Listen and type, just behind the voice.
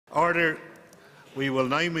Order. We will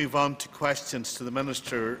now move on to questions to the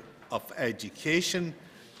Minister of Education.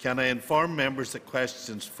 Can I inform members that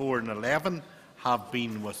questions 4 and 11 have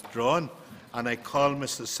been withdrawn? And I call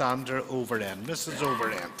Mrs. Sandra Overend. Mrs.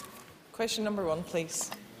 Overend. Question number 1,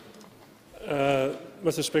 please.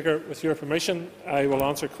 Mr. Speaker, with your permission, I will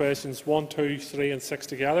answer questions 1, 2, 3 and 6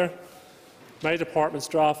 together. My department's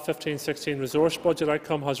draft 15-16 resource budget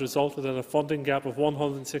outcome has resulted in a funding gap of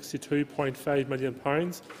 £162.5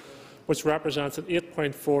 million, which represents an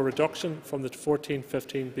 8.4% reduction from the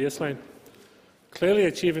 14-15 baseline. Clearly,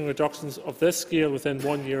 achieving reductions of this scale within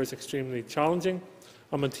 1 year is extremely challenging,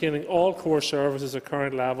 and maintaining all core services at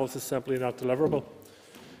current levels is simply not deliverable.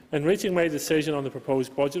 In reaching my decision on the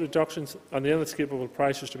proposed budget reductions and the inescapable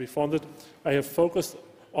pressures to be funded, I have focused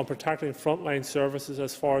on protecting frontline services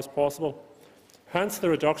as far as possible. Hence, the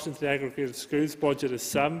reduction to the aggregated schools budget is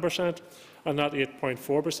 7% and not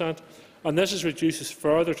 8.4%, and this is reduced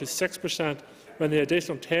further to 6% when the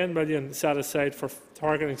additional £10 million set aside for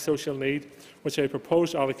targeting social need, which I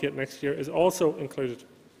propose to allocate next year, is also included.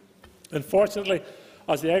 Unfortunately,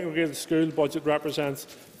 as the aggregated school budget represents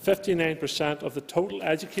 59% of the total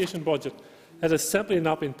education budget, it has simply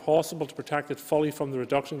not been possible to protect it fully from the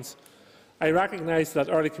reductions. I recognise that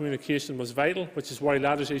early communication was vital, which is why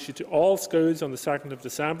letters issued to all schools on the 2nd of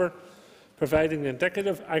December, providing the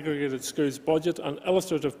indicative aggregated schools budget and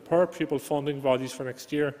illustrative per-pupil funding values for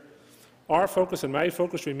next year. Our focus and my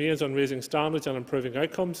focus remains on raising standards and improving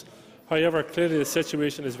outcomes. However, clearly the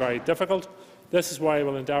situation is very difficult. This is why I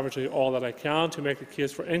will endeavour to do all that I can to make the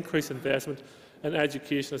case for increased investment in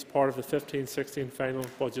education as part of the 15-16 final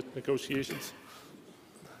budget negotiations.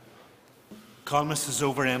 Call Mrs.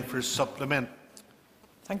 Overend for a supplement.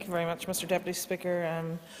 Thank you very much, Mr. Deputy Speaker,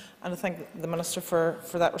 and I thank the Minister for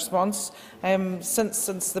that response.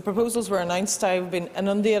 Since the proposals were announced, I have been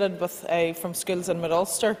inundated with, from schools in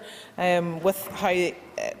Mid-Ulster with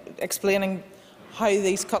explaining how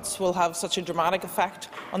these cuts will have such a dramatic effect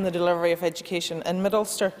on the delivery of education in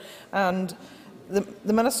Mid-Ulster. And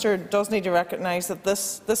the Minister does need to recognise that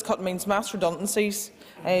this cut means mass redundancies,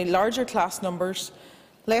 larger class numbers,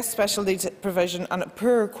 less special needs provision and a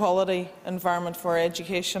poorer quality environment for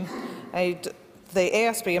education. The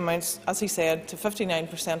ASB amounts, as he said, to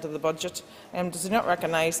 59% of the budget. Does he not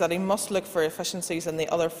recognise that he must look for efficiencies in the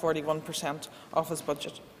other 41% of his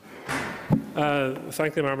budget?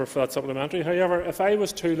 Thank the member for that supplementary. However, if I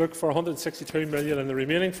was to look for £162 million in the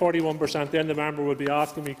remaining 41%, then the member would be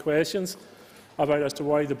asking me questions about as to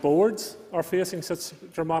why the boards are facing such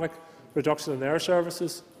dramatic reduction in their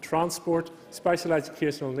services, transport, special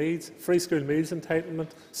educational needs, free school meals entitlement,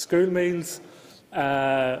 school meals,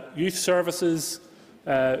 youth services.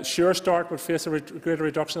 Sure Start would face a greater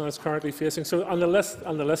reduction than it's currently facing. So, and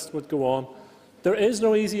the list would go on. There is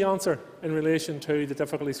no easy answer in relation to the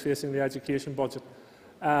difficulties facing the education budget.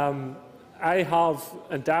 I have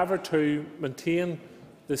endeavoured to maintain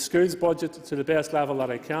the schools budget to the best level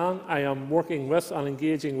that I can. I am working with and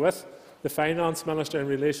engaging with the Finance Minister in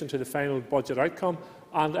relation to the final budget outcome,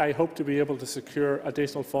 and I hope to be able to secure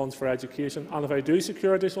additional funds for education. And if I do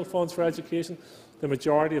secure additional funds for education, the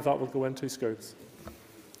majority of that will go into schools.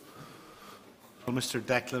 Well, Mr.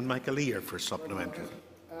 Declan McAleer for supplementary.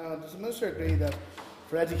 Does the Minister agree that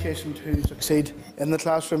for education to succeed in the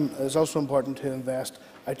classroom, it is also important to invest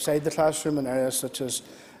outside the classroom in areas such as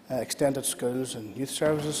extended schools and youth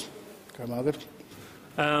services?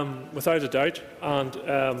 Without a doubt,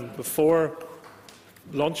 and before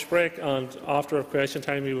lunch break and after question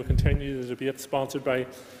time, we will continue the debate sponsored by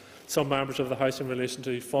some members of the House in relation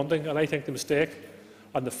to funding. And I think the mistake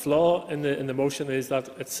and the flaw in the motion is that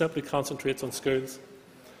it simply concentrates on schools.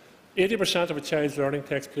 80% of a child's learning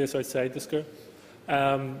takes place outside the school.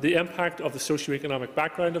 The impact of the socio-economic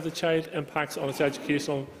background of the child impacts on its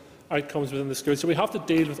educational outcomes within the school. So we have to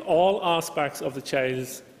deal with all aspects of the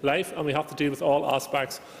child's life, and we have to deal with all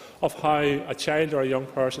aspects of how a child or a young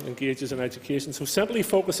person engages in education. So simply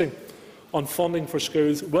focusing on funding for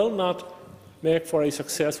schools will not make for a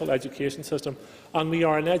successful education system, and we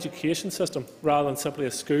are an education system rather than simply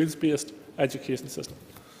a schools-based education system.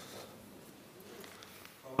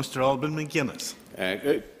 Mr. Alban McGuinness.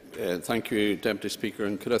 Thank you, Deputy Speaker,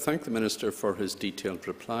 and could I thank the Minister for his detailed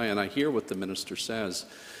reply. And I hear what the Minister says.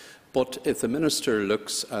 But if the Minister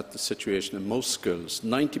looks at the situation in most schools,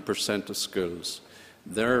 90% of schools,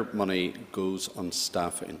 their money goes on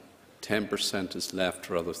staffing. 10% is left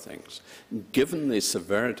for other things. Given the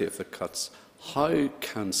severity of the cuts, how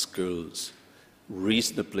can schools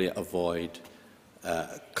reasonably avoid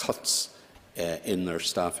cuts in their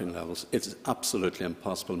staffing levels? It's absolutely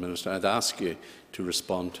impossible, Minister. I'd ask you to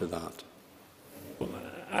respond to that.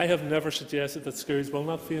 I have never suggested that schools will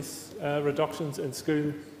not face reductions in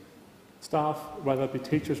school staff, whether it be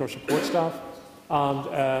teachers or support staff.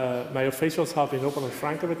 And my officials have been open and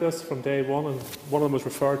frank about this from day one, and one of them was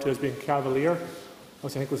referred to as being cavalier,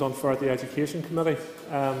 which I think was unfair at the Education Committee.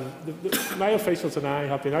 My officials and I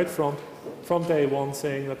have been out front from day one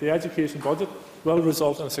saying that the education budget will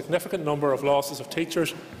result in a significant number of losses of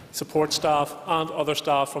teachers, support staff and other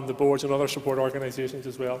staff from the boards and other support organisations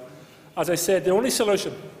as well. As I said, the only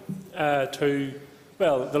solution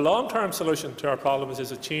the long-term solution to our problems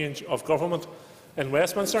is a change of government in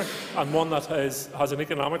Westminster, and one that has an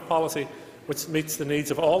economic policy which meets the needs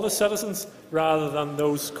of all the citizens rather than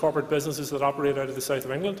those corporate businesses that operate out of the south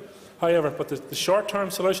of England. However, the short-term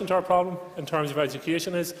solution to our problem in terms of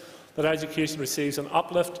education is that education receives an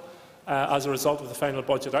uplift as a result of the final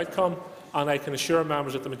budget outcome, and I can assure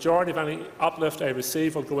members that the majority of any uplift I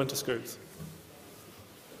receive will go into schools.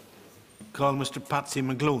 Call Mr. Patsy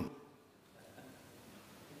McGlone.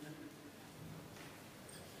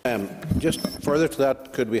 Just further to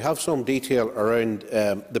that, could we have some detail around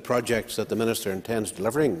the projects that the Minister intends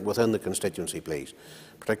delivering within the constituency, please,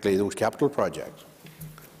 particularly those capital projects?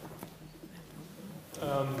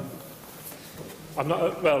 I'm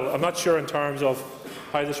not sure in terms of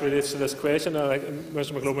how this relates to this question.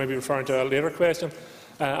 Mr. McGlone may be referring to a later question,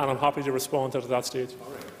 and I'm happy to respond to it at that stage.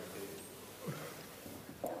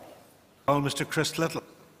 Call Mr. Chris Little.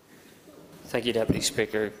 Thank you, Deputy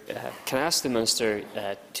Speaker. Can I ask the Minister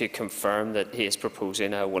to confirm that he is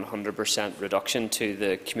proposing a 100% reduction to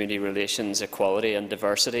the Community Relations, Equality and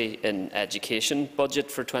Diversity in Education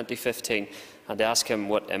budget for 2015, and to ask him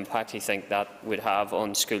what impact he thinks that would have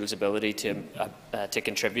on schools' ability to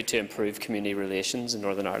contribute to improve community relations in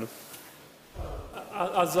Northern Ireland?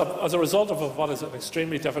 As a result of what is an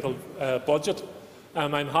extremely difficult budget,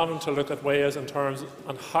 I'm having to look at ways in terms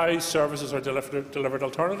of how services are delivered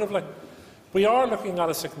alternatively. We are looking at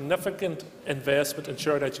a significant investment in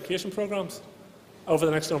shared education programmes over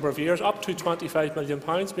the next number of years, up to £25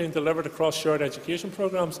 million being delivered across shared education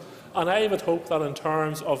programmes. And I would hope that in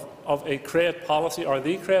terms of a CRED policy, or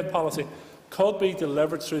the CRED policy, could be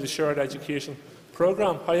delivered through the shared education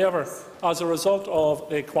programme. However, as a result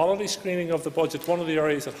of a quality screening of the budget, one of the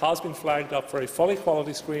areas that has been flagged up for a fully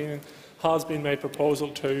quality screening has been my proposal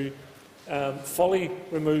to fully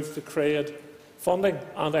remove the CRED funding,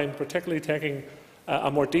 and I'm particularly taking a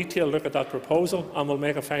more detailed look at that proposal, and will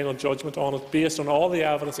make a final judgment on it based on all the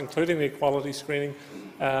evidence, including the equality screening,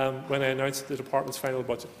 when I announce the Department's final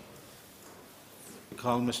budget. I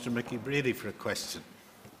call Mr. Mickey Brady for a question.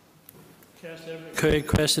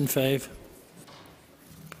 Question 5.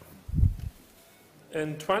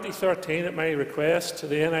 In 2013, at my request,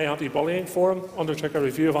 the NI Anti-Bullying Forum undertook a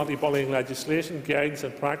review of anti-bullying legislation, guidance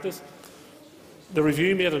and practice. The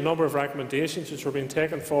review made a number of recommendations which were being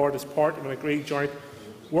taken forward as part of an agreed joint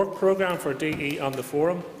work programme for DE and the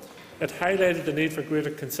Forum. It highlighted the need for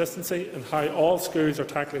greater consistency in how all schools are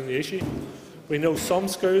tackling the issue. We know some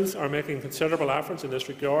schools are making considerable efforts in this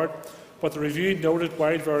regard, but the review noted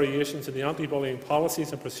wide variations in the anti-bullying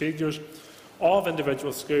policies and procedures of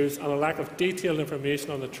individual schools and a lack of detailed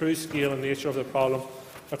information on the true scale and nature of the problem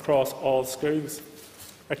across all schools.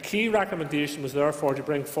 A key recommendation was therefore to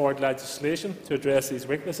bring forward legislation to address these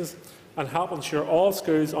weaknesses and help ensure all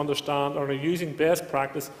schools understand and are using best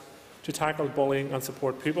practice to tackle bullying and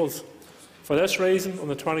support pupils. For this reason, on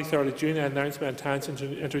the 23rd of June, I announced my intention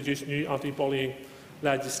to introduce new anti-bullying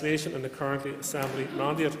legislation in the currently Assembly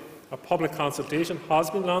mandate. A public consultation has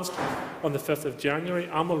been launched on the 5th of January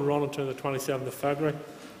and will run until the 27th of February.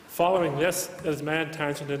 Following this, it is my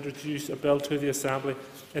intention to introduce a bill to the Assembly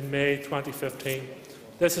in May 2015.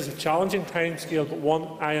 This is a challenging timescale, but one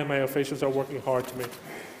I and my officials are working hard to meet.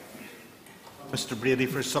 Mr. Brady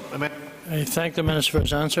for supplement. I thank the Minister for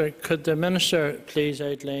his answer. Could the Minister please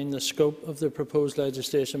outline the scope of the proposed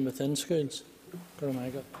legislation within schools?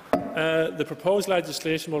 The proposed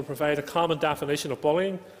legislation will provide a common definition of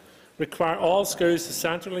bullying, require all schools to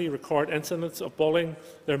centrally record incidents of bullying,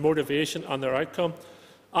 their motivation and their outcome,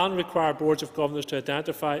 and require boards of governors to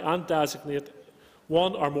identify and designate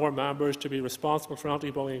one or more members to be responsible for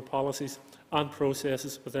anti-bullying policies and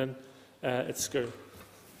processes within its school.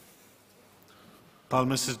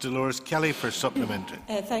 Mrs. Dolores Kelly for supplementary.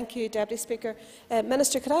 Thank you, Deputy Speaker.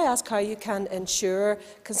 Minister, could I ask how you can ensure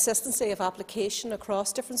consistency of application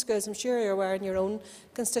across different schools? I'm sure you're aware in your own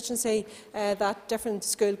constituency that different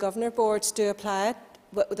school governor boards do apply it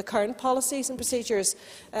with the current policies and procedures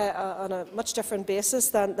on a much different basis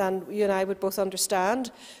than you and I would both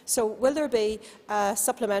understand. So will there be a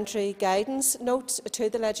supplementary guidance note to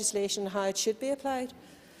the legislation how it should be applied?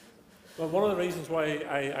 Well, one of the reasons why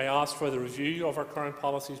I asked for the review of our current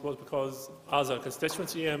policies was because, as a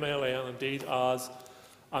constituency MLA and indeed as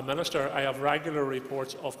a minister, I have regular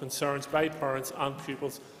reports of concerns by parents and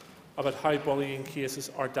pupils about how bullying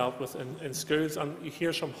cases are dealt with in schools, and you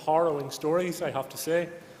hear some harrowing stories, I have to say.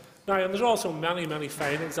 Now, and there are also many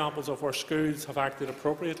fine examples of where schools have acted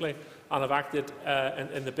appropriately and have acted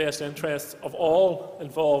in the best interests of all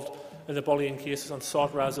involved in the bullying cases and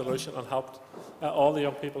sought resolution and helped all the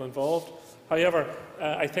young people involved. However,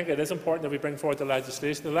 I think it is important that we bring forward the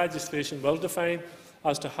legislation. The legislation will define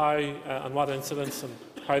as to how and what incidents and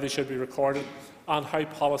how they should be recorded, and how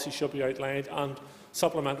policy should be outlined, and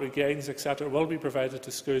supplementary guidance, etc., will be provided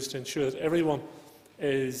to schools to ensure that everyone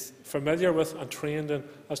is familiar with and trained in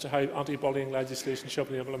as to how anti-bullying legislation should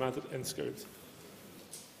be implemented in schools.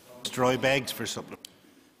 Mr. Roy Beggs for supplement.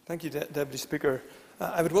 Thank you, Deputy Speaker.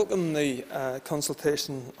 I would welcome the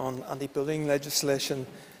consultation on anti-bullying legislation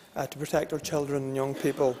to protect our children and young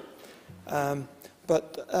people.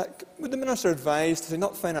 But would the Minister advise, does he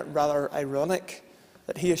not find it rather ironic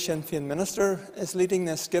that he, as Sinn Féin Minister, is leading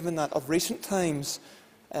this, given that of recent times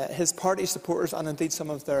his party supporters and indeed some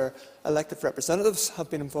of their elected representatives have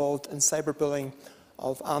been involved in cyberbullying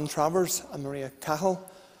of Anne Travers and Maria Cahill,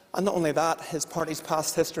 and not only that, his party's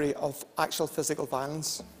past history of actual physical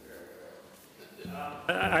violence?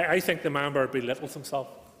 I think the member belittles himself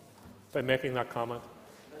by making that comment.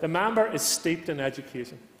 The member is steeped in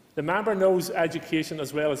education. The member knows education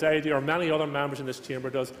as well as I do, or many other members in this chamber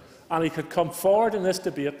does, and he could come forward in this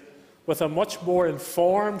debate with a much more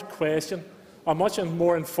informed question, a much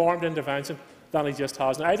more informed intervention than he just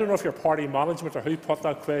has. Now, I don't know if your party management or who put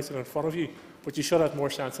that question in front of you, but you should have more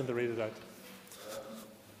sense than to read it out.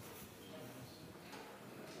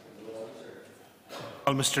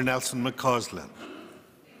 Mr. Nelson McCausland.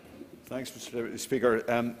 Thanks, Mr. Deputy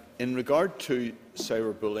Speaker. In regard to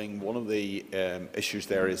cyberbullying, one of the issues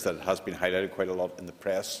there is that it has been highlighted quite a lot in the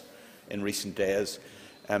press in recent days.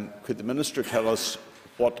 Could the Minister tell us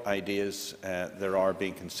what ideas there are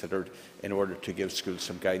being considered in order to give schools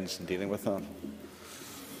some guidance in dealing with that?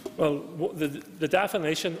 Well, the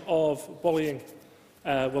definition of bullying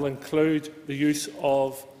will include the use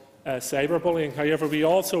of cyberbullying. However, we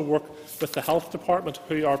also work with the Health Department,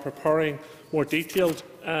 who are preparing more detailed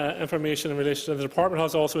information in relation to. The Department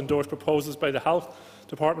has also endorsed proposals by the Health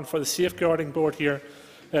Department for the Safeguarding Board here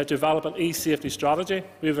to develop an e-safety strategy.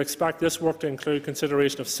 We would expect this work to include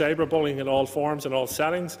consideration of cyberbullying in all forms and all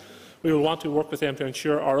settings. We will want to work with them to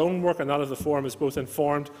ensure our own work and that of the forum is both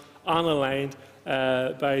informed and aligned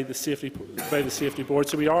by the Safety Board.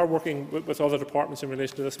 So we are working with other departments in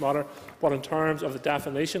relation to this matter, but in terms of the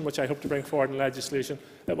definition, which I hope to bring forward in legislation,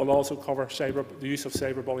 it will also cover the use of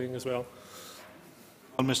cyberbullying as well.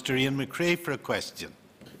 Mr. Ian McCrae for a question.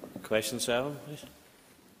 Question 7, please.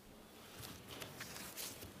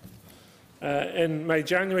 In my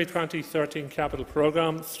January 2013 capital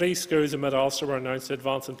programme, 3 schools in Mid-Ulster were announced to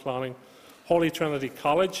advance in planning: Holy Trinity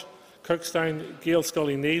College, Cookstown, Gael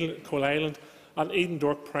Scully Neal, Coal Island and Eden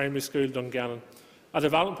Dork Primary School, Dungannon. A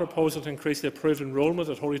development proposal to increase the approved enrolment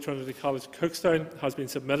at Holy Trinity College, Cookstown, has been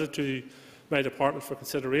submitted to my department for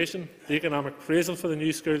consideration. The economic appraisal for the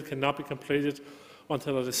new school cannot be completed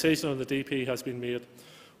until a decision on the DP has been made.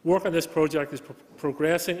 Work on this project is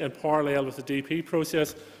progressing in parallel with the DP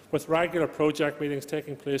process, with regular project meetings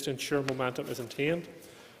taking place to ensure momentum is maintained.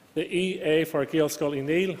 The EA for Gael Scully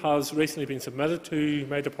Neal has recently been submitted to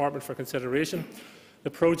my department for consideration. The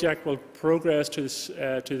project will progress to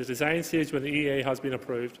the design stage when the EA has been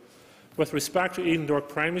approved. With respect to Eden Dork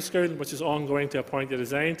Primary School, which is ongoing to appoint the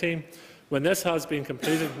design team, when this has been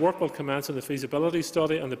completed, work will commence on the feasibility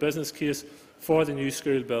study and the business case for the new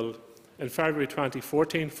school build. In February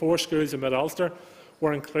 2014, 4 schools in Mid-Ulster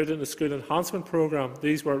were included in the school enhancement programme.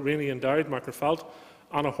 These were Rainey Endowed, Macrofelt,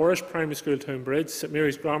 Anna Horish Primary School, Townbridge, St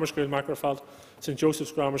Mary's Grammar School, Macrofelt, St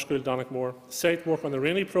Joseph's Grammar School, Donegal. Site work on the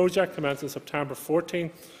Rainey project commenced in September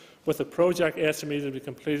 2014, with the project estimated to be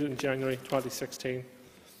completed in January 2016.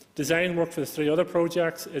 Design work for the 3 other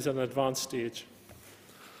projects is at an advanced stage.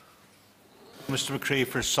 Mr. McCrae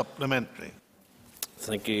for supplementary.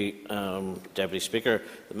 Thank you, Deputy Speaker.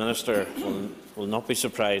 The Minister will not be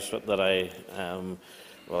surprised that I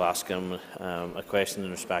will ask him a question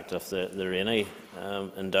in respect of the Rainey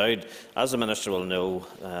Endowed. As the Minister will know,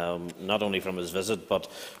 not only from his visit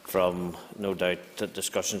but from, no doubt,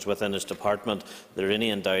 discussions within his department, the Rainey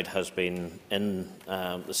Endowed has been in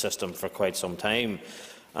the system for quite some time.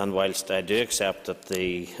 And whilst I do accept that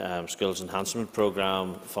the Schools Enhancement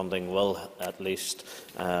Programme funding will at least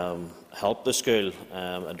help the school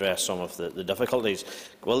address some of the difficulties,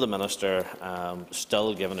 will the Minister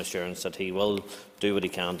still give an assurance that he will do what he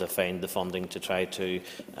can to find the funding to try to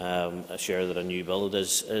assure that a new build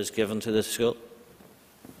is given to the school?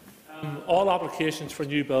 All applications for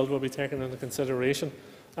new build will be taken into consideration,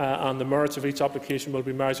 and the merits of each application will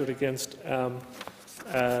be measured against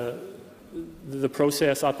the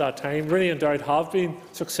process at that time. Rinny and Dowd have been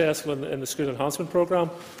successful in the School Enhancement Programme.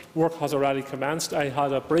 Work has already commenced. I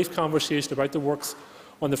had a brief conversation about the works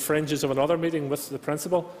on the fringes of another meeting with the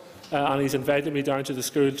principal, and he's invited me down to the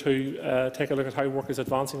school to take a look at how work is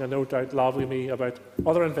advancing, and no doubt lobby me about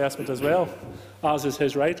other investment as well, as is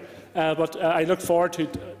his right. But I look forward to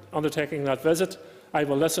undertaking that visit. I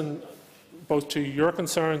will listen both to your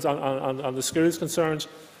concerns and the school's concerns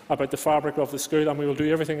about the fabric of the school, and we will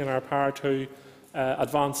do everything in our power to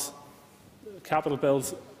advance capital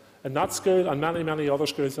builds in that school and many other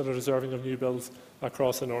schools that are deserving of new builds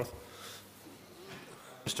across the north.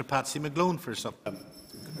 Mr. Patsy McGlone for something.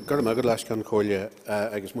 Thanks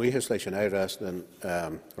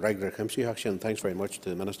very much to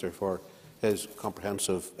the Minister for his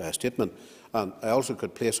comprehensive statement. And I also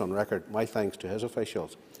could place on record my thanks to his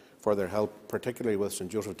officials for their help, particularly with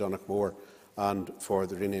St Joseph Donaghmore and for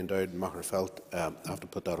the Rinny and Dowd and Magherafelt. I have to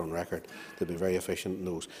put that on record. They'll be very efficient in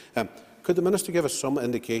those. Could the Minister give us some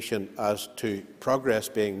indication as to progress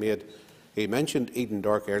being made? He mentioned Eden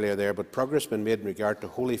Dork earlier there, but progress been made in regard to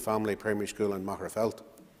Holy Family Primary School in Magherafelt?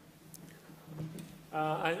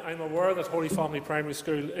 I'm aware that Holy Family Primary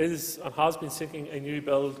School is and has been seeking a new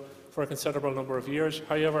build for a considerable number of years.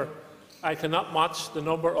 However, I cannot match the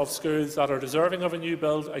number of schools that are deserving of a new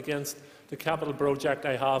build against the capital project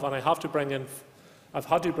I have, and I've had to bring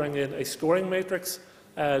in a scoring matrix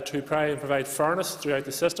to try and provide fairness throughout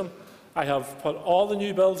the system. I have put all the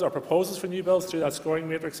new builds or proposals for new builds through that scoring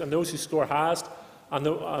matrix, and those who score highest and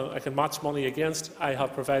I can match money against, I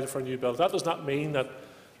have provided for a new build. That does not mean that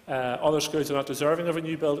other schools are not deserving of a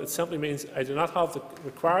new build. It simply means I do not have the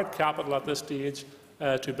required capital at this stage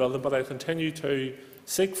to build them, but I continue to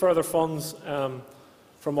seek further funds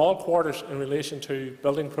from all quarters in relation to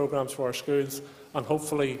building programmes for our schools, and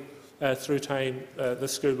hopefully through time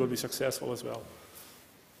this school will be successful as well.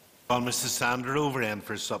 Well, Mrs. Sandra Overend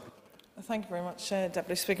for something. Thank you very much,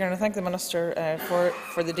 Deputy Speaker, and I thank the Minister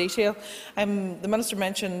for the detail. The Minister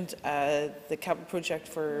mentioned the capital project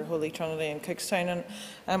for Holy Trinity in Cookstown,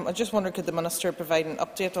 and I just wonder, could the Minister provide an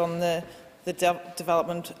update on the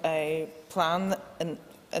development plan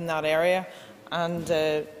in that area, and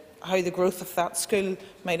how the growth of that school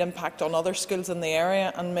might impact on other schools in the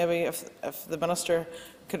area, and maybe if the Minister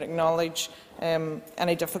could acknowledge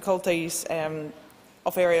any difficulties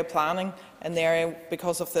of area planning in the area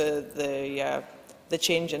because of the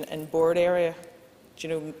change in board area. Do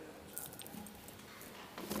you know?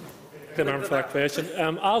 For that question.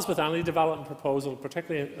 As with any development proposal,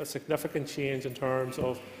 particularly a significant change in terms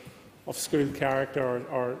of school character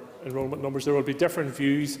or enrolment numbers, there will be different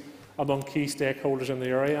views among key stakeholders in the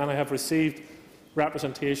area, and I have received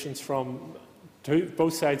representations from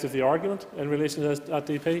both sides of the argument in relation to that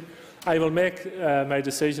DP. I will make my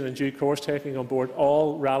decision in due course, taking on board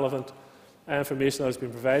all relevant information that has been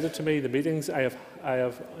provided to me, the meetings I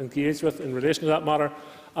have engaged with in relation to that matter,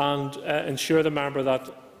 and ensure the member that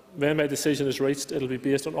when my decision is reached, it will be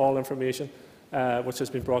based on all information which has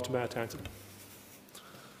been brought to my attention.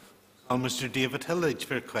 Mr. David Hillage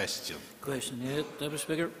for a question. Question 8, Deputy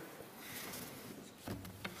Speaker.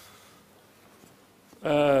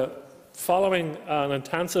 Following an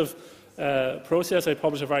intensive process, I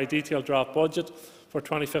published a very detailed draft budget for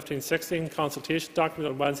 2015-16 consultation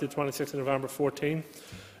document on Wednesday, 26 November 2014.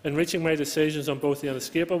 In reaching my decisions on both the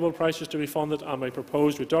inescapable prices to be funded and my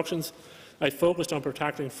proposed reductions, I focused on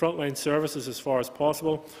protecting frontline services as far as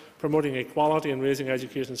possible, promoting equality and raising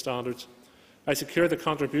education standards. I secured the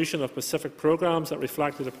contribution of specific programmes that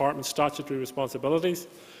reflect the Department's statutory responsibilities.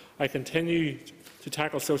 I continue to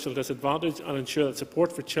tackle social disadvantage and ensure that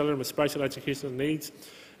support for children with special educational needs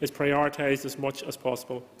is prioritised as much as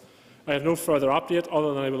possible. I have no further update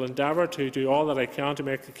other than I will endeavour to do all that I can to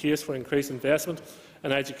make the case for increased investment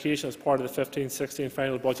in education as part of the 15-16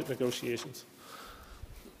 final budget negotiations.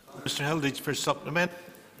 Mr. Hilditch for supplement.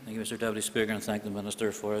 Thank you, Mr. Deputy Speaker, and thank the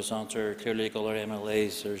Minister for his answer. Clearly, like other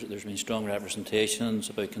MLAs, there's been strong representations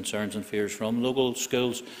about concerns and fears from local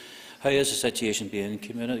schools. How is the situation being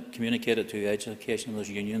communicated to education, those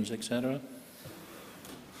unions, etc.?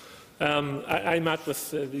 I met with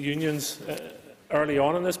the unions early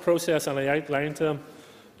on in this process, and I outlined to them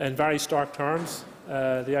in very stark terms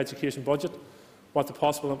the education budget. what the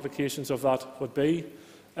possible implications of that would be.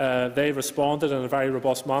 They responded in a very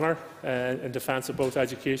robust manner in defence of both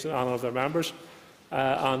education and of their members,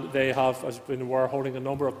 and they have, as we were, holding a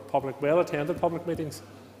number of well-attended public meetings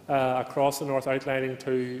across the North, outlining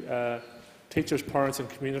to teachers, parents and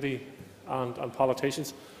community and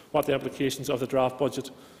politicians what the implications of the draft budget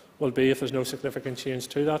will be if there is no significant change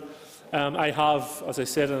to that. I have, as I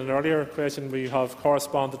said in an earlier question, we have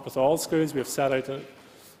corresponded with all schools. We have set out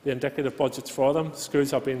the indicative budgets for them.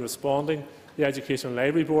 Schools have been responding. The education and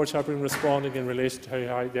library boards have been responding in relation to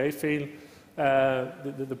how they feel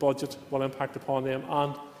the budget will impact upon them,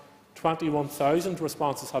 and 21,000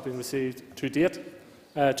 responses have been received to date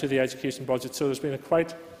to the education budget. So there has been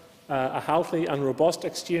quite a healthy and robust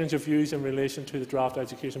exchange of views in relation to the draft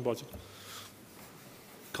education budget.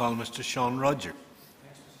 Call Mr. Sean Roger.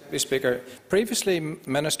 Mr. Speaker, previously,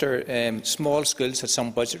 Minister, small schools had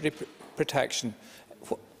some budgetary protection,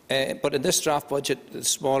 but in this draft budget, the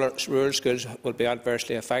smaller rural schools will be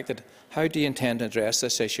adversely affected. How do you intend to address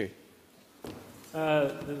this issue?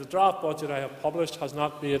 The draft budget I have published has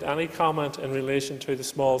not made any comment in relation to the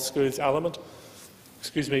small schools element,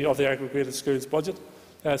 of the aggregated schools budget.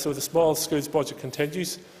 So the small schools budget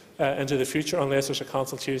continues into the future unless there is a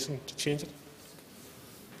consultation to change it.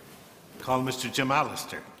 Call Mr. Jim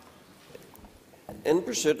Allister. In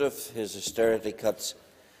pursuit of his austerity cuts,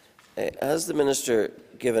 has the Minister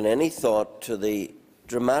given any thought to the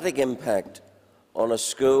dramatic impact on a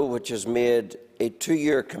school which has made a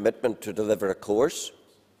 2-year commitment to deliver a course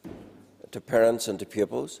to parents and to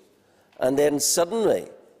pupils, and then suddenly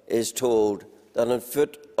is told that on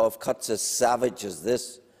foot of cuts as savage as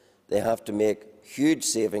this, they have to make huge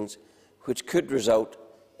savings, which could result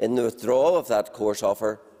in the withdrawal of that course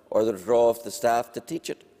offer or the withdrawal of the staff to teach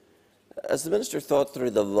it? Has the Minister thought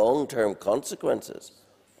through the long-term consequences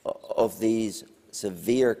of these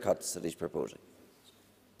severe cuts that he is proposing?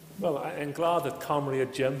 Well, I am glad that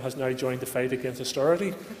Comrade Jim has now joined the fight against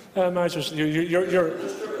austerity measures. You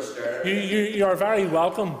are very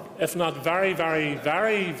welcome, if not very, very,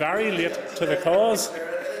 very, very late to the cause.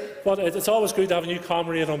 But it's always good to have a new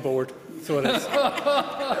comrade on board. So it is.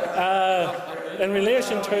 In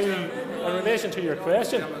relation to your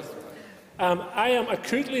question, I am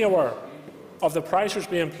acutely aware of the pressures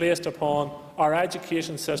being placed upon our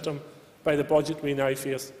education system by the budget we now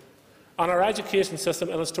face, and our education system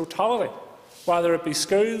in its totality, whether it be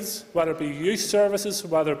schools, whether it be youth services,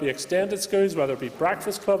 whether it be extended schools, whether it be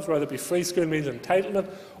breakfast clubs, whether it be free school meals entitlement,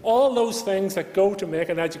 all those things that go to make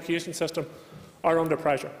an education system are under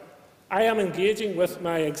pressure. I am engaging with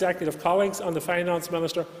my executive colleagues and the Finance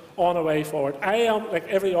Minister on a way forward. I am, like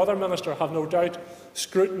every other minister, have no doubt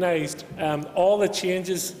scrutinised all the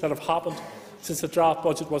changes that have happened since the draft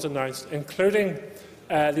budget was announced, including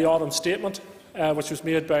the autumn statement, which was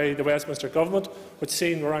made by the Westminster Government, which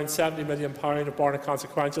seen around £70 million of borne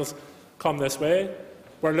consequentials come this way.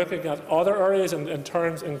 We're looking at other areas in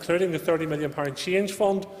terms, including the £30 million change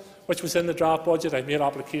fund, which was in the draft budget. I've made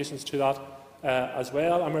applications to that as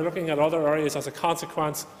well, and we're looking at other areas as a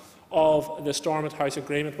consequence of the Stormont House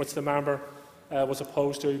agreement, which the member was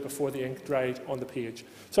opposed to before the ink dried on the page.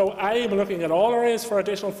 So I am looking at all areas for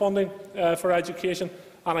additional funding for education,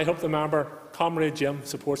 and I hope the member, Comrade Jim,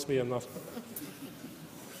 supports me in that.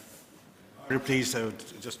 Please, I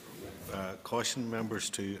would just caution members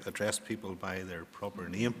to address people by their proper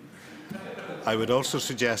name. I would also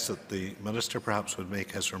suggest that the Minister perhaps would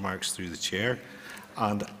make his remarks through the Chair.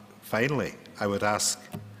 And finally, I would ask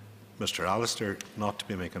Mr Allister not to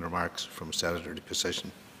be making remarks from a sedentary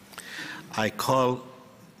position. I call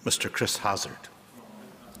Mr Chris Hazard.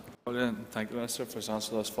 Thank the Minister for his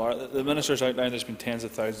answer thus far. The Minister has outlined there has been tens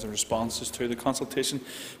of thousands of responses to the consultation.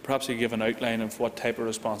 Perhaps he could give an outline of what type of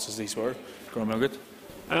responses these were.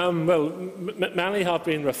 Many have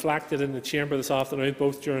been reflected in the Chamber this afternoon,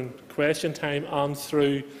 both during question time and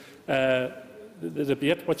through the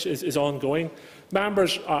debate which is ongoing.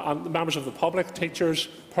 Members of the public, teachers,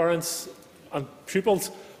 parents and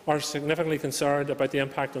pupils are significantly concerned about the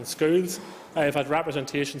impact on schools. I have had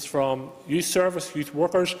representations from youth service, youth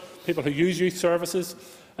workers, people who use youth services.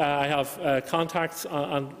 I have contacts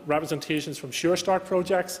and representations from Sure Start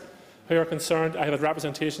projects who are concerned. I have had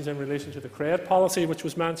representations in relation to the CRED policy, which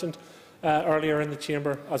was mentioned earlier in the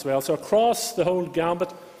Chamber as well. So across the whole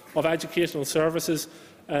gambit of educational services,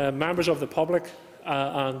 members of the public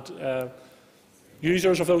and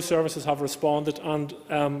users of those services have responded,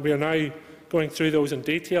 and we are now going through those in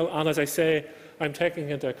detail. And as I say, I'm taking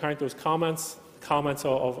into account those comments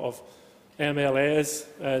of MLAs,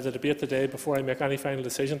 the debate today, before I make any final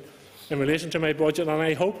decision in relation to my budget. And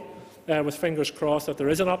I hope, with fingers crossed, that there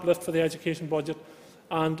is an uplift for the education budget.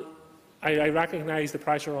 And I recognise the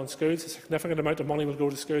pressure on schools. A significant amount of money will go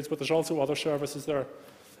to schools, but there's also other services there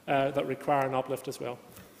that require an uplift as well.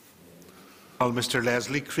 Mr.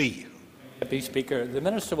 Leslie Cree. Deputy Speaker, the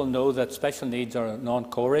Minister will know that special needs are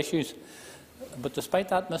non-core issues. But despite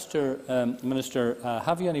that, Mr. Minister,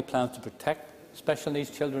 have you any plans to protect special needs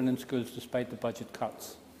children in schools despite the budget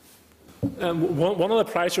cuts? One of the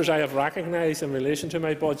pressures I have recognised in relation to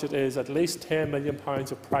my budget is at least £10 million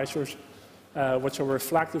of pressures which are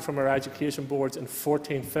reflected from our education boards in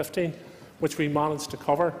 14-15, which we managed to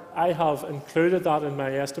cover. I have included that in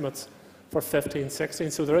my estimates for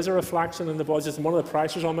 15-16, so there is a reflection in the budget, and one of the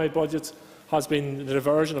pressures on my budgets has been the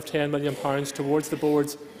diversion of £10 million towards the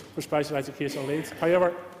boards for special educational needs.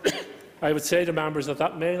 However, I would say to members that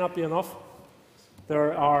that may not be enough.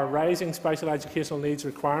 There are rising special educational needs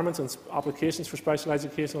requirements and applications for special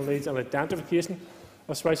educational needs and identification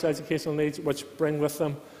of special educational needs, which bring with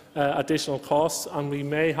them additional costs, and we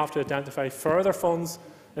may have to identify further funds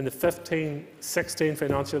in the 15-16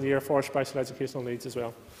 financial year for special educational needs as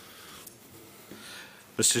well.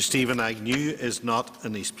 Mr. Stephen Agnew is not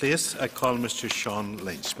in his place. I call Mr. Sean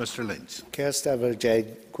Lynch. Mr. Lynch.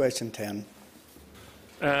 Question 10.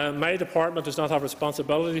 My department does not have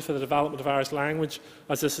responsibility for the development of Irish language,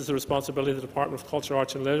 as this is the responsibility of the Department of Culture,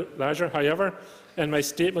 Arts and Leisure. However, in my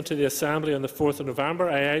statement to the Assembly on the 4th of November,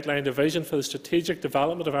 I outlined a vision for the strategic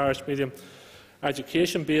development of Irish medium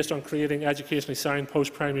education based on creating educationally sound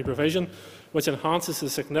post-primary provision, which enhances the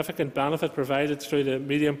significant benefit provided through the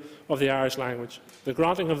medium of the Irish language. The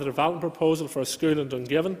granting of the development proposal for a school in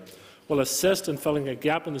Dungiven will assist in filling a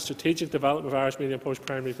gap in the strategic development of Irish medium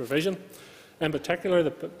post-primary provision. In particular,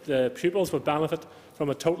 the pupils will benefit from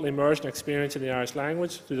a total immersion experience in the Irish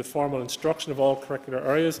language through the formal instruction of all curricular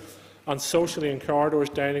areas and socially in corridors,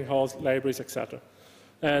 dining halls, libraries, etc.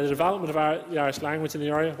 The development of the Irish language in the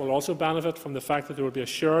area will also benefit from the fact that there will be a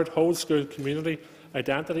shared whole-school community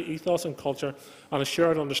identity, ethos and culture, and a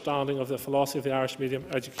shared understanding of the philosophy of the Irish medium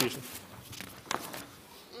education.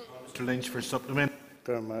 Mr. Lynch for supplement.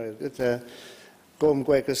 I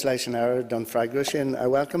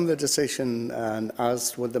welcome the decision, and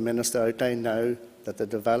as would the Minister outline now that the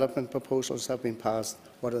development proposals have been passed,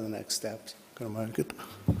 what are the next steps?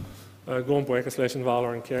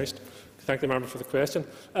 Thank the member for the question.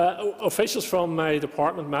 Officials from my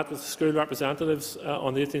department met with school representatives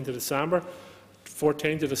on the 18th of December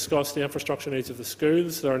 2014 to discuss the infrastructure needs of the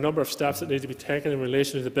schools. There are a number of steps that need to be taken in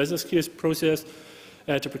relation to the business case process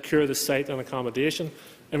to procure the site and accommodation.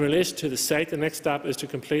 In relation to the site, the next step is to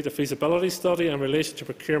complete a feasibility study. In relation to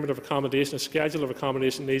procurement of accommodation, a schedule of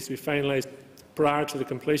accommodation needs to be finalised prior to the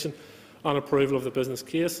completion and approval of the business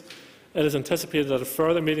case. It is anticipated that a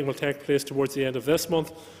further meeting will take place towards the end of this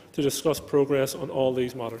month to discuss progress on all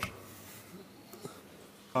these matters.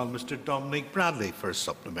 Mr. Dominic Bradley for a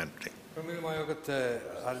supplementary.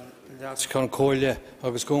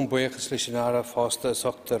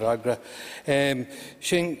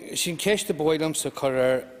 Sin ceiste bóilm sa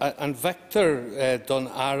chuir an vector don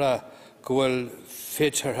ara gohfuil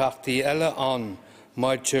féidirthachtaí eile an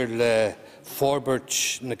maidir le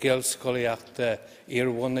forbert na Gaelscoileachta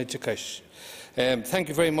Iarwan education. Thank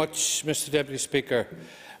you very much, Mr. Deputy Speaker,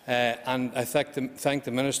 and I thank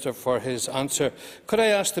the Minister for his answer. Could I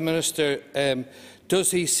ask the Minister,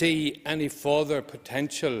 does he see any further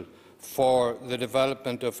potential for the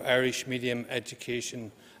development of Irish medium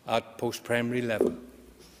education at post-primary level?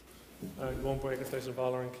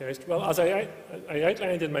 Well, as I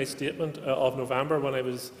outlined in my statement of November when I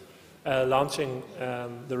was launching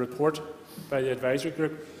the report by the advisory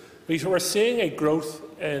group, we were seeing a growth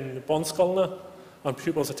in Bunsculna and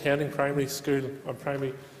pupils attending primary school and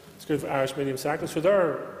primary school for Irish medium sector. So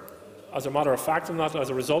there, as a matter of fact, and that as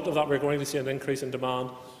a result of that, we're going to see an increase in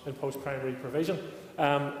demand in post-primary provision.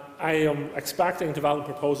 I am expecting development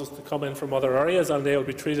proposals to come in from other areas, and they will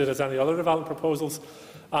be treated as any other development proposals.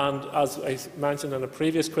 And as I mentioned in a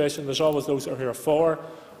previous question, there's always those who are for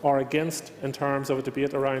or against in terms of a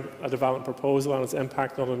debate around a development proposal and its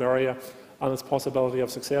impact on an area and its possibility of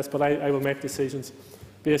success. But I will make decisions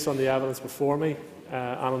based on the evidence before me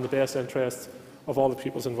and in the best interests of all the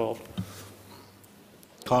pupils involved.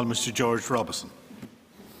 Call Mr. George Robinson.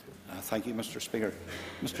 Thank you, Mr. Speaker.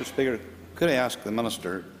 Mr. Speaker, could I ask the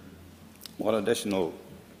Minister what additional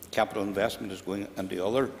capital investment is going into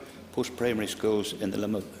other post-primary schools in the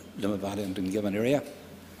Limavady and Dungiven area?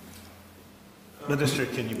 Minister,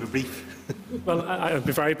 can you be brief? Well, I'll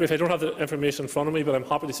be very brief. I don't have the information in front of me, but I'm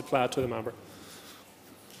happy to supply it to the member.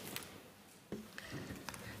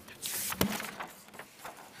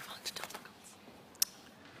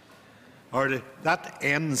 That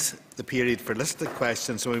ends the period for listed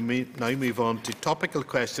questions, so we now move on to topical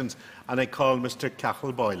questions, and I call Mr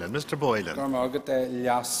Cathal Boylan. Mr Boylan.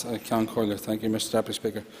 Thank you, Mr Deputy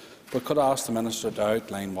Speaker. But could I ask the Minister to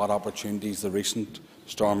outline what opportunities the recent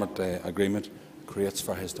Stormont agreement creates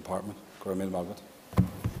for his department?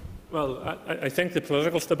 Well, I think the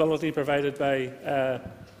political stability provided by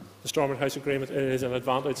the Stormont House Agreement is an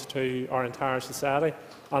advantage to our entire society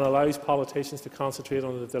and allows politicians to concentrate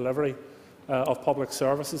on the delivery of public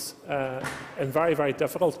services in very, very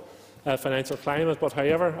difficult financial climate. But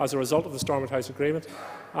however, as a result of the Stormont House Agreement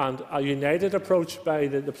and a united approach by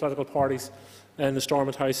the political parties in the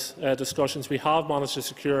Stormont House discussions, we have managed to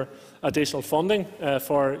secure additional funding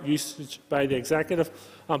for usage by the Executive.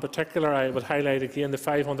 In particular, I would highlight again the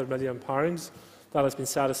 £500 million that has been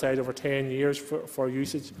set aside over 10 years for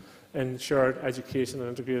usage in shared education and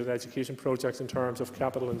integrated education projects in terms of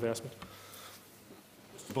capital investment.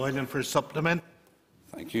 Mr Boylan for a supplement.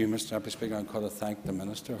 Thank you, Mr Deputy Speaker. I could thank the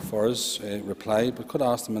Minister for his reply, but could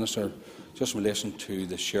I ask the Minister, just in relation to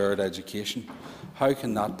the shared education, how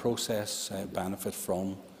can that process benefit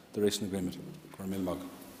from the recent agreement?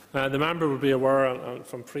 The member will be aware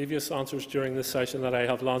from previous answers during this session that I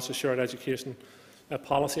have launched a shared education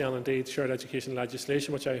policy and indeed shared education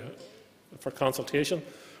legislation for consultation,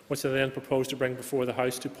 which I then propose to bring before the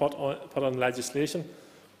House to put on legislation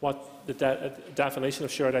what the definition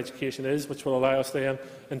of shared education is, which will allow us then,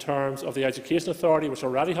 in terms of the Education Authority, which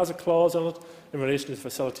already has a clause in it in relation to the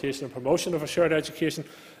facilitation and promotion of a shared education,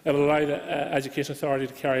 it will allow the Education Authority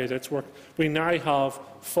to carry out its work. We now have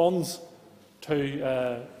funds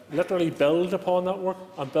to literally build upon that work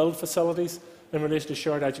and build facilities in relation to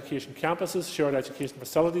shared education campuses, shared education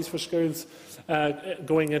facilities for schools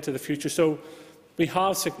going into the future. So we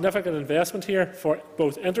have significant investment here for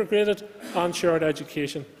both integrated and shared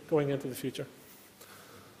education going into the future.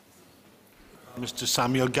 Mr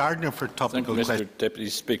Samuel Gardner for topical question. Mr Deputy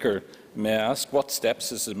Speaker, may I ask what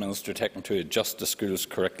steps is the Minister taking to adjust the school's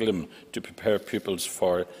curriculum to prepare pupils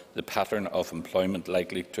for the pattern of employment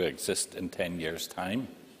likely to exist in 10 years' time?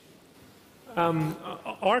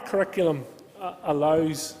 Our curriculum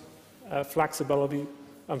allows flexibility,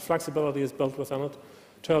 and flexibility is built within it,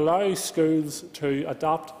 to allow schools to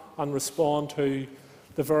adapt and respond to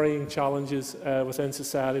the varying challenges within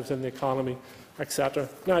society, within the economy, etc.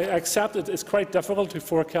 Now, I accept it's quite difficult to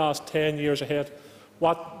forecast 10 years ahead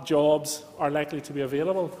what jobs are likely to be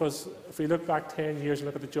available, because if we look back 10 years and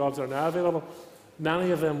look at the jobs that are now available,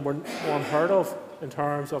 many of them were unheard of in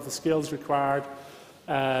terms of the skills required,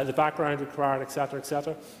 the background required, etc.,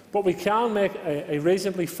 etc. But we can make a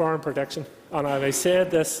reasonably firm prediction, and I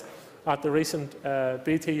said this at the recent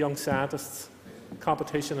BT Young Scientists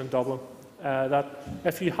competition in Dublin, that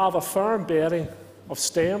if you have a firm bearing of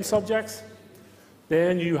STEM subjects,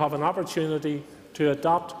 then you have an opportunity to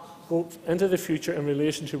adapt into the future in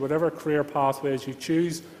relation to whatever career pathways you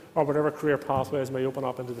choose or whatever career pathways may open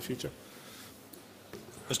up into the future.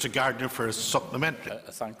 Mr Gardner for a supplement. I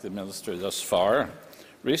thank the Minister thus far.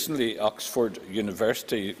 Recently, Oxford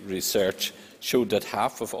University research showed that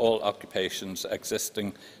half of all occupations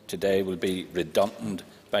existing today will be redundant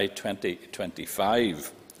by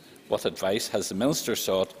 2025. What advice has the Minister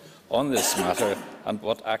sought on this matter, and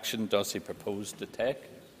what action does he propose to take?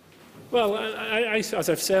 Well, as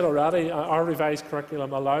I've said already, our revised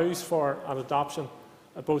curriculum allows for an adoption,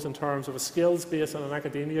 both in terms of a skills base and an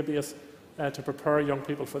academia base, to prepare young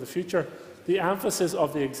people for the future. The emphasis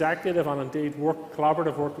of the Executive and indeed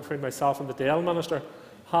collaborative work between myself and the DEL Minister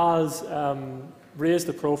has raised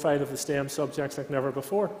the profile of the STEM subjects like never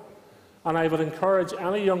before. And I would encourage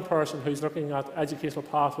any young person who is looking at educational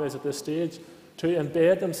pathways at this stage to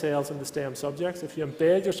embed themselves in the STEM subjects. If you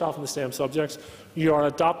embed yourself in the STEM subjects, you are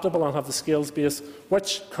adaptable and have the skills base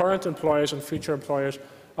which current employers and future employers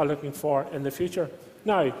are looking for in the future.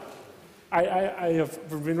 Now, I have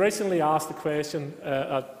been recently asked the question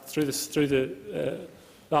through the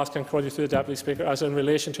last concordia through the Deputy Speaker as in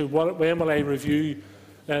relation to when will I review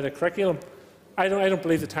the curriculum. I don't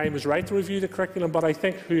believe the time is right to review the curriculum, but I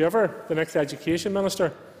think whoever the next Education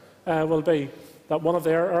Minister will be, that one of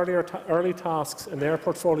their early tasks in their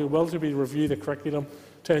portfolio will be to review the curriculum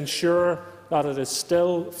to ensure that it is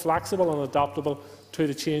still flexible and adaptable to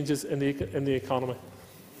the changes in the economy.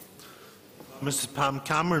 Mrs Pam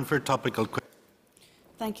Cameron for topical question.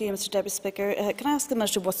 Thank you, Mr Deputy Speaker. Can I ask the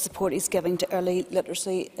Minister what support he is giving to early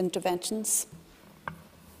literacy interventions?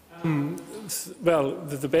 Well,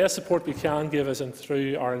 the best support we can give is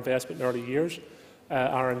through our investment in early years,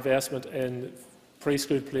 our investment in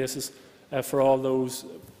preschool places for all those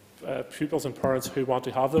pupils and parents who want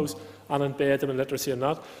to have those, and embed them in literacy and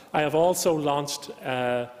that. I have also launched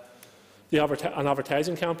an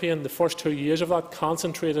advertising campaign. The first 2 years of that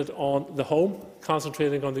concentrated on the home,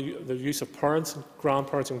 concentrating on the use of parents,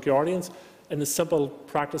 grandparents and guardians in the simple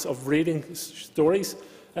practice of reading stories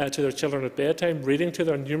to their children at bedtime, reading to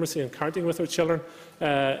their numeracy and counting with their children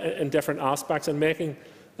in different aspects, and making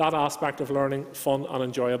that aspect of learning fun and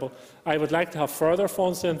enjoyable. I would like to have further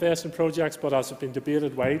funds to invest in projects, but as has been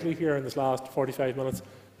debated widely here in this last 45 minutes,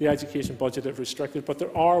 the education budget is restricted. But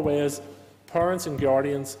there are ways parents and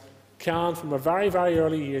guardians can, from a very, very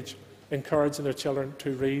early age, encourage their children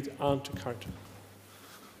to read and to count.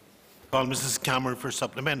 Call Mrs. Cameron for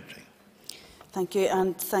supplementary. Thank you,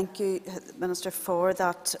 and thank you, Minister, for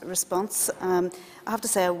that response. I have to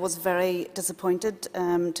say I was very disappointed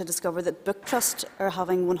to discover that Book Trust are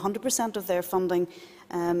having 100% of their funding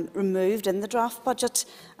removed in the draft budget.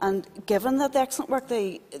 And given that the excellent work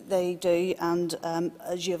they do, and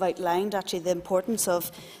as you have outlined, actually the importance of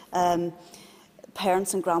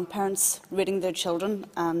parents and grandparents reading their children,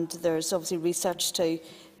 and there's obviously research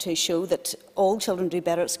to show that all children do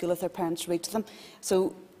better at school if their parents read to them.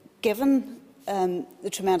 So, given the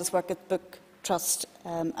tremendous work that Book Trust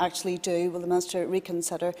actually do, will the Minister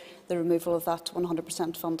reconsider the removal of that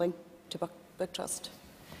 100% funding to Book Trust?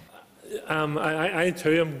 I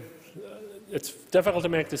too am. It's difficult to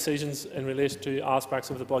make decisions in relation to aspects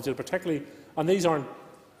of the budget, particularly, and these aren't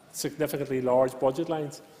significantly large budget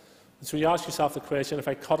lines. So you ask yourself the question: if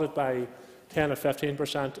I cut it by 10 or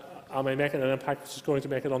 15%, am I making an impact which is going to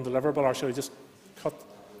make it undeliverable, or should I just cut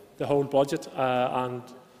the whole budget and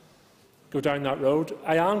go down that road?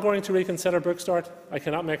 I am going to reconsider Bookstart. I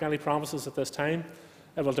cannot make any promises at this time.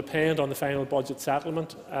 It will depend on the final budget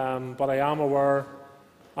settlement, but I am aware,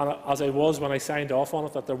 and as I was when I signed off on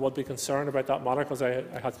it, that there would be concern about that matter, because I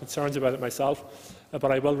had concerns about it myself,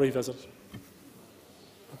 but I will revisit.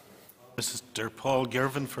 Mr. Paul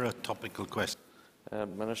Girvan for a topical question.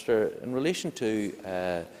 Minister, in relation to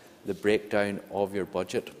the breakdown of your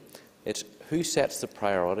budget, it's who sets the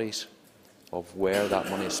priorities of where that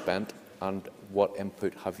money is spent, and what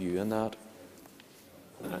input have you in that?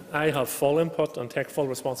 I have full input and take full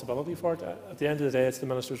responsibility for it. At the end of the day, it's the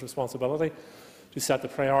Minister's responsibility to set the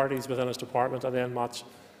priorities within his department and then match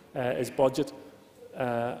his budget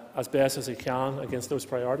as best as he can against those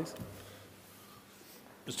priorities.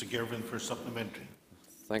 Mr. Girvan for supplementary.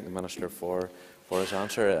 Thank the Minister for his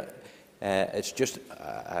answer. It's just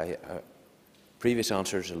previous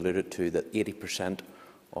answers alluded to that 80%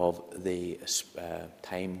 of the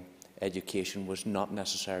time education was not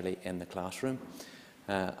necessarily in the classroom,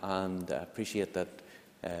 and I appreciate that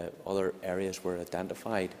other areas were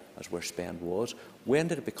identified as where spend was. When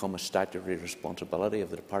did it become a statutory responsibility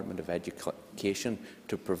of the Department of Education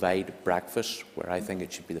to provide breakfast, where I think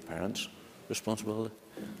it should be the parents' responsibility?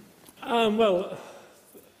 Well,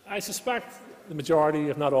 I suspect the majority,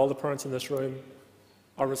 if not all, the parents in this room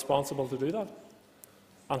are responsible to do that,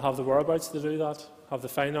 and have the whereabouts to do that, have the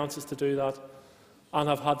finances to do that, and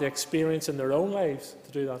have had the experience in their own lives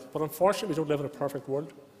to do that. But unfortunately, we don't live in a perfect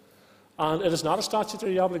world. And it is not a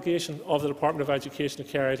statutory obligation of the Department of Education to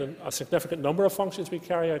carry out a significant number of functions we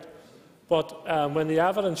carry out. But when the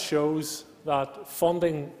evidence shows that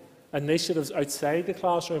funding initiatives outside the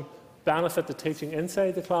classroom benefit the teaching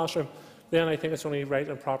inside the classroom, then I think it's only right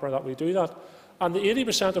and proper that we do that. And the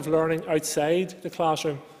 80% of learning outside the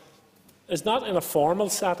classroom is not in a formal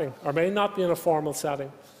setting, or may not be in a formal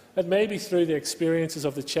setting. It may be through the experiences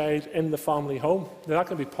of the child in the family home. Now, that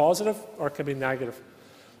can be positive or it can be negative.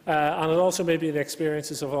 And it also may be the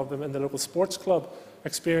experiences of them in the local sports club,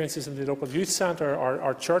 experiences in the local youth centre,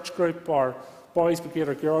 or church group, or boys' brigade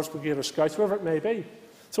or girls' brigade or scouts, wherever it may be.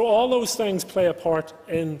 So all those things play a part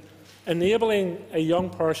in enabling a young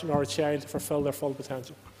person or a child to fulfil their full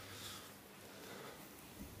potential.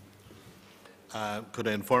 Could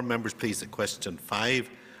I inform members, please, that question 5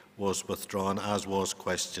 was withdrawn, as was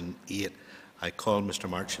question 8. I call Mr.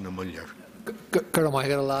 Martin O'Muller.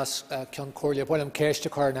 Guramaigara las Kioncorlia, William Kesh to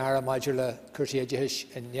Coronara, Modula,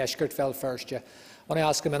 Curtiajish, and Yeshkert fell first. I want to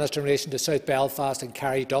ask the Minister in relation to South Belfast and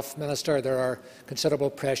Carrie Duff. Minister, there are considerable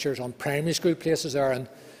pressures on primary school places there, and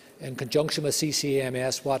in conjunction with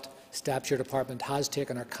CCAMS, what steps your department has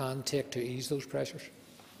taken or can take to ease those pressures?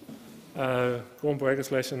 Going by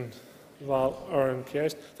legislation.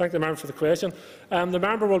 Thank the member for the question. The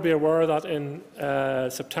member will be aware that in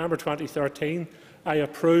September 2013, I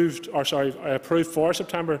approved for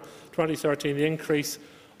September 2013 the increase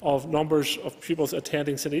of numbers of pupils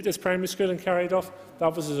attending St Edith's Primary School in Carryduff.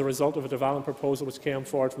 That was as a result of a development proposal which came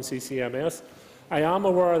forward from CCMS. I am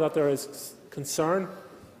aware that there is concern,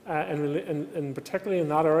 particularly in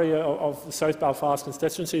that area of the South Belfast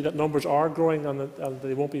constituency, that numbers are growing and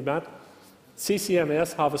they won't be met.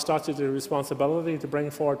 CCMS have a statutory responsibility to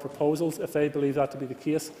bring forward proposals if they believe that to be the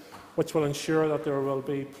case, which will ensure that there will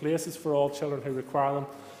be places for all children who require them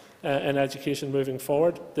in education moving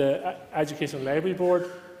forward. The Education Library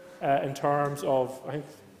Board, in terms of, I think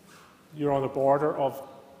you're on the border of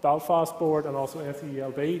Belfast Board and also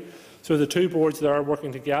FELB, so the two boards that are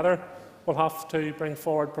working together will have to bring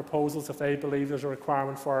forward proposals if they believe there's a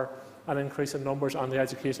requirement for an increase in numbers, and the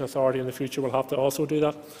Education Authority in the future will have to also do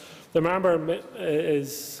that. The member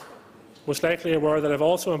is most likely aware that I've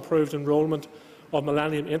also improved enrolment of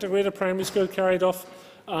Millennium Integrated Primary School carried off,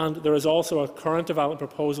 and there is also a current development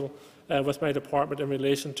proposal with my department in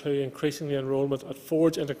relation to increasing the enrolment at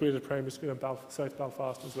Forge Integrated Primary School in South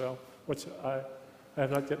Belfast as well, which I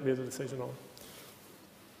have not yet made a decision on.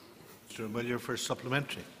 Mr. O'Millier for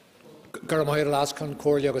supplementary. Garamair last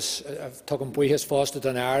Concordia agus tugan buíhas fásta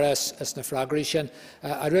don áras as na fragri sin.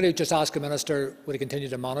 I'd really just ask the Minister, would he continue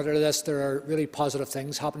to monitor this? There are really positive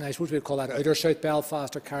things happening. I suppose we'd call that outer South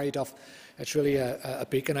Belfast or Carryduff. It's really a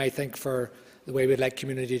beacon, I think, for the way we'd like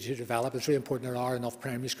community to develop. It's really important there are enough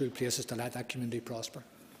primary school places to let that community prosper.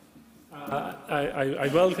 I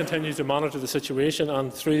will continue to monitor the situation,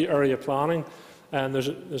 and through area planning, and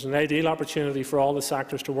there's an ideal opportunity for all the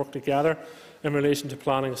sectors to work together in relation to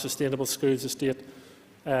planning a sustainable schools estate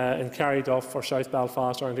in Carryduff for South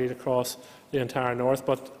Belfast or indeed across the entire north.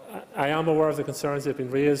 But I am aware of the concerns that have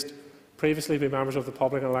been raised previously by members of the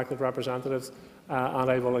public and elected representatives,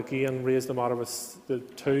 and I will again raise the matter with the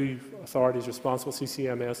two authorities responsible,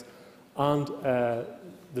 CCMS and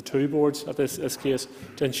the two boards at this case,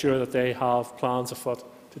 to ensure that they have plans afoot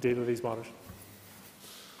to deal with these matters.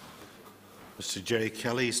 Mr. Jerry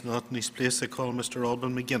Kelly is not in his place. I call Mr.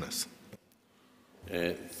 Alban McGuinness.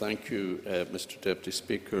 Thank you, Mr. Deputy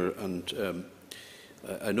Speaker. And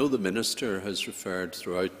I know the Minister has referred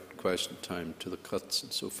throughout question time to the cuts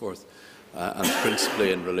and so forth, and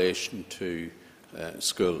principally in relation to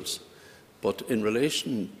schools. But in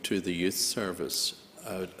relation to the youth service,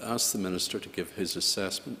 I would ask the Minister to give his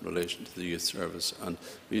assessment in relation to the youth service. And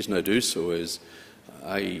the reason I do so is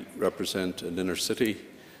I represent an inner city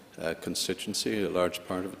constituency, a large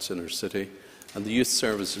part of its inner city, and the youth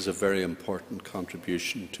service is a very important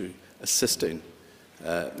contribution to assisting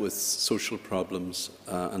with social problems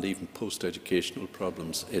and even post-educational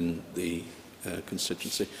problems in the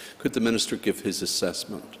constituency. Could the Minister give his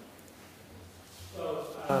assessment?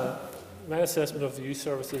 My assessment of the youth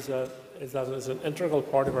service is that it is an integral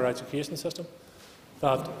part of our education system,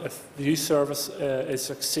 that if the youth service is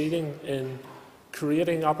succeeding in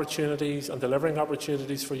creating opportunities and delivering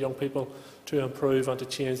opportunities for young people to improve and to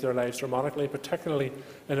change their lives dramatically, particularly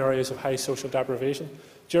in areas of high social deprivation.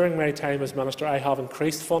 During my time as Minister, I have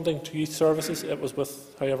increased funding to youth services. It was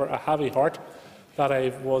with, however, a heavy heart that I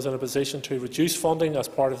was in a position to reduce funding as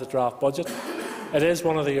part of the draft budget. It is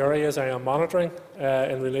one of the areas I am monitoring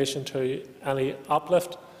in relation to any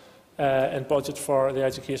uplift in budget for the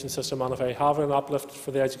education system, and if I have an uplift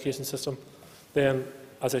for the education system, then,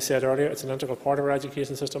 as I said earlier, it's an integral part of our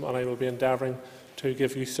education system, and I will be endeavouring to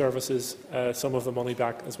give youth services some of the money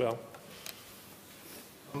back as well.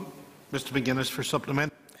 Mr. McGuinness for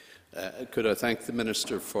supplement. Could I thank the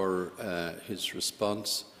Minister for his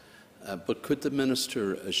response, but could the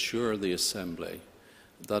Minister assure the Assembly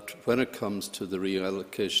that when it comes to the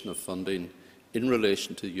reallocation of funding in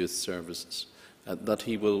relation to youth services, that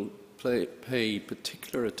he will pay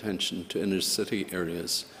particular attention to inner city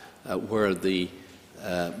areas where the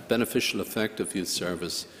beneficial effect of youth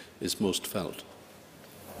service is most felt?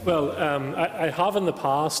 Well, I have in the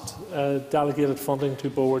past delegated funding to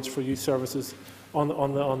boards for youth services on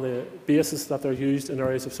the basis that they're used in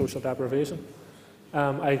areas of social deprivation.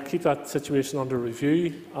 I keep that situation under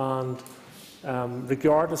review, and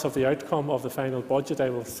regardless of the outcome of the final budget, I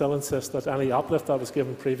will still insist that any uplift that was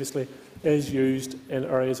given previously is used in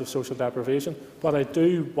areas of social deprivation. But I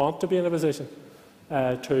do want to be in a position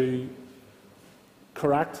to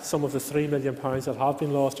correct some of the £3 million that have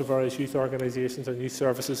been lost to various youth organisations and youth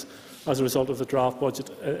services as a result of the draft budget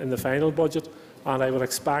in the final budget, and I would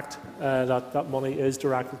expect that money is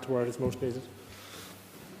directed to where it is most needed.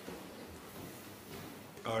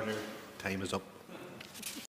 Order. Time is up.